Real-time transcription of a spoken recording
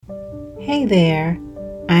Hey there,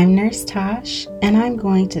 I'm Nurse Tash, and I'm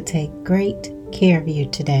going to take great care of you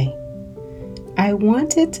today. I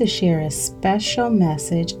wanted to share a special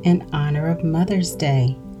message in honor of Mother's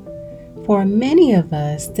Day. For many of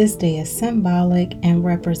us, this day is symbolic and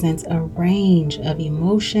represents a range of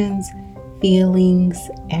emotions, feelings,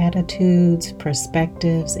 attitudes,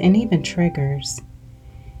 perspectives, and even triggers.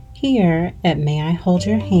 Here at May I Hold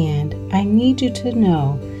Your Hand, I need you to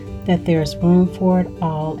know that there's room for it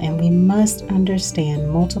all, and we must understand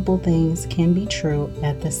multiple things can be true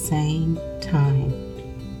at the same time.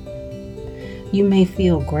 You may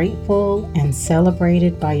feel grateful and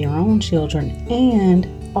celebrated by your own children and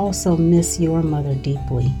also miss your mother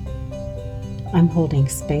deeply. I'm holding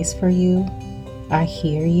space for you. I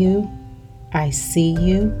hear you. I see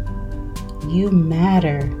you. You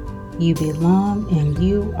matter. You belong, and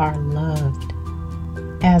you are loved.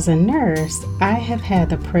 As a nurse, I have had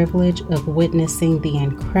the privilege of witnessing the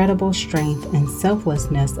incredible strength and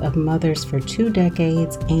selflessness of mothers for 2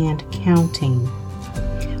 decades and counting.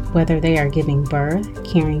 Whether they are giving birth,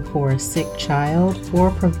 caring for a sick child,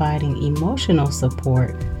 or providing emotional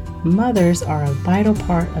support, mothers are a vital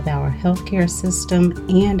part of our healthcare system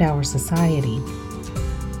and our society.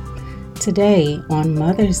 Today, on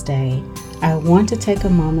Mother's Day, I want to take a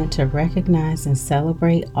moment to recognize and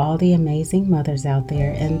celebrate all the amazing mothers out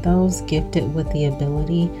there and those gifted with the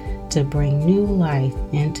ability to bring new life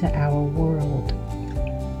into our world.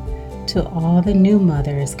 To all the new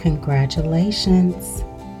mothers, congratulations!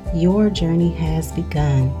 Your journey has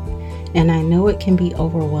begun, and I know it can be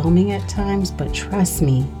overwhelming at times, but trust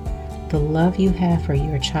me, the love you have for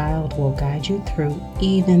your child will guide you through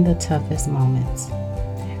even the toughest moments.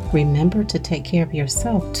 Remember to take care of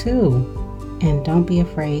yourself too. And don't be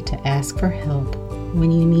afraid to ask for help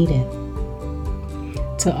when you need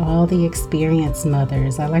it. To all the experienced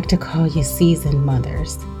mothers, I like to call you seasoned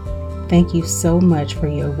mothers. Thank you so much for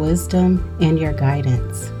your wisdom and your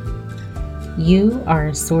guidance. You are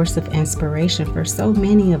a source of inspiration for so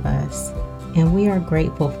many of us, and we are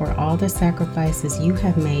grateful for all the sacrifices you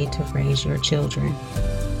have made to raise your children.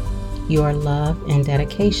 Your love and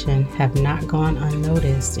dedication have not gone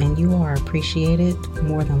unnoticed, and you are appreciated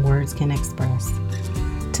more than words can express.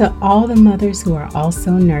 To all the mothers who are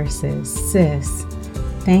also nurses, sis,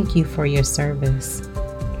 thank you for your service.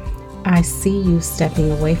 I see you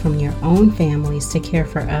stepping away from your own families to care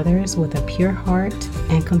for others with a pure heart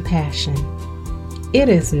and compassion. It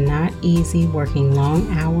is not easy working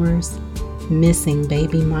long hours, missing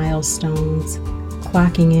baby milestones,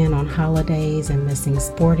 clocking in on holidays and missing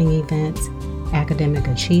sporting events, academic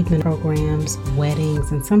achievement programs,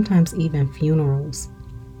 weddings, and sometimes even funerals.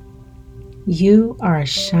 You are a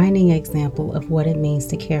shining example of what it means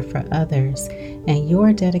to care for others, and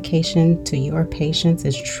your dedication to your patients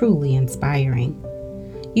is truly inspiring.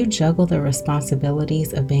 You juggle the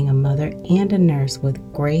responsibilities of being a mother and a nurse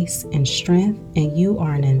with grace and strength, and you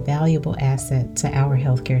are an invaluable asset to our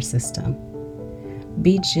healthcare system.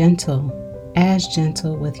 Be gentle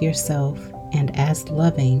with yourself and as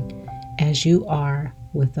loving as you are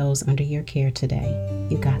with those under your care today.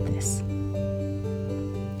 You got this.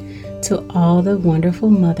 To all the wonderful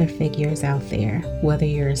mother figures out there, whether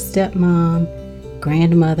you're a stepmom,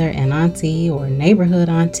 grandmother and auntie, or neighborhood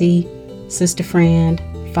auntie, sister friend,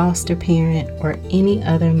 foster parent, or any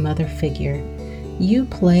other mother figure, you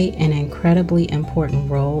play an incredibly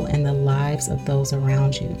important role in the lives of those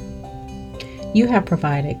around you. You have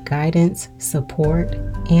provided guidance, support,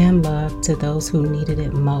 and love to those who needed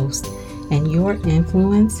it most, and your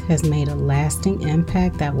influence has made a lasting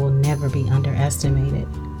impact that will never be underestimated.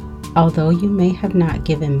 Although you may have not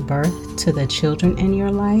given birth to the children in your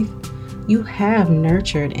life, you have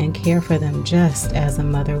nurtured and cared for them just as a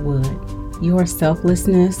mother would. Your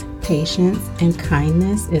selflessness, patience, and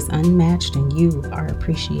kindness is unmatched, and you are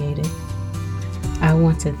appreciated. I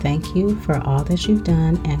want to thank you for all that you've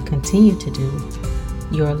done and continue to do.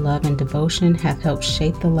 Your love and devotion have helped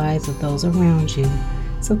shape the lives of those around you,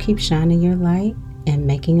 so keep shining your light and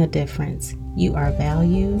making a difference. You are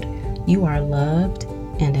valued, you are loved,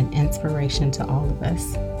 and an inspiration to all of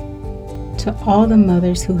us. To all the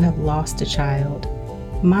mothers who have lost a child,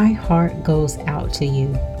 my heart goes out to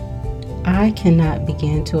you. I cannot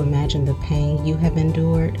begin to imagine the pain you have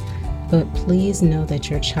endured, but please know that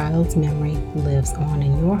your child's memory lives on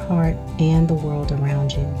in your heart and the world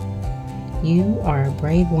around you. You are a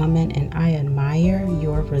brave woman, and I admire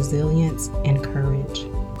your resilience and courage.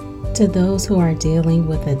 To those who are dealing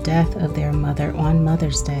with the death of their mother on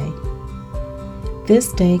Mother's Day,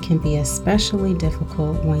 this day can be especially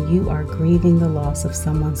difficult when you are grieving the loss of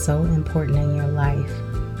someone so important in your life.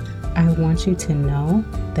 I want you to know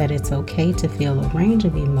that it's okay to feel a range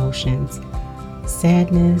of emotions: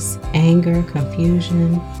 sadness, anger,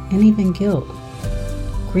 confusion, and even guilt.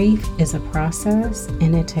 Grief is a process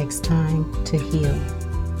and it takes time to heal.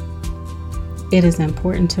 It is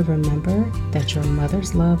important to remember that your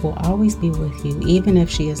mother's love will always be with you, even if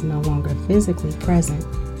she is no longer physically present.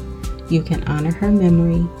 You can honor her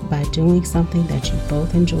memory by doing something that you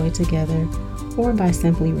both enjoy together, or by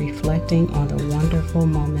simply reflecting on the wonderful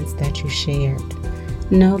moments that you shared.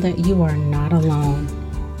 Know that you are not alone.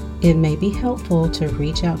 It may be helpful to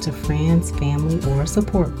reach out to friends, family, or a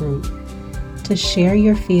support group to share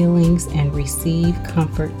your feelings and receive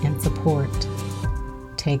comfort and support.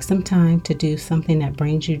 Take some time to do something that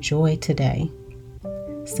brings you joy today,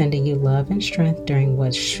 sending you love and strength during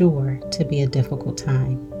what's sure to be a difficult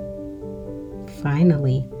time.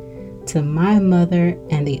 Finally, to my mother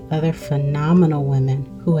and the other phenomenal women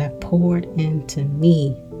who have poured into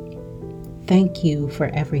me, thank you for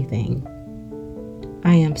everything.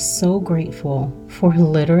 I am so grateful for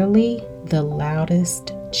literally the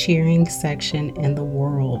loudest cheering section in the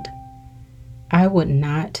world. I would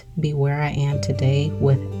not be where I am today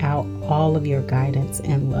without all of your guidance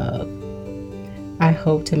and love. I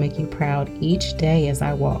hope to make you proud each day as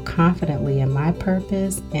I walk confidently in my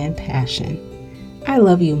purpose and passion. I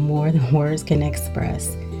love you more than words can express,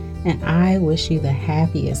 and I wish you the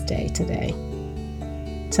happiest day today.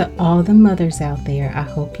 To all the mothers out there, I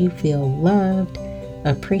hope you feel loved,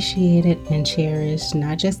 appreciated, and cherished,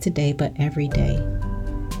 not just today, but every day.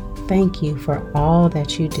 Thank you for all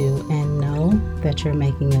that you do, and know that you're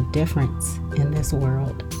making a difference in this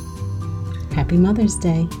world. Happy Mother's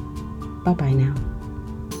Day. Bye-bye now.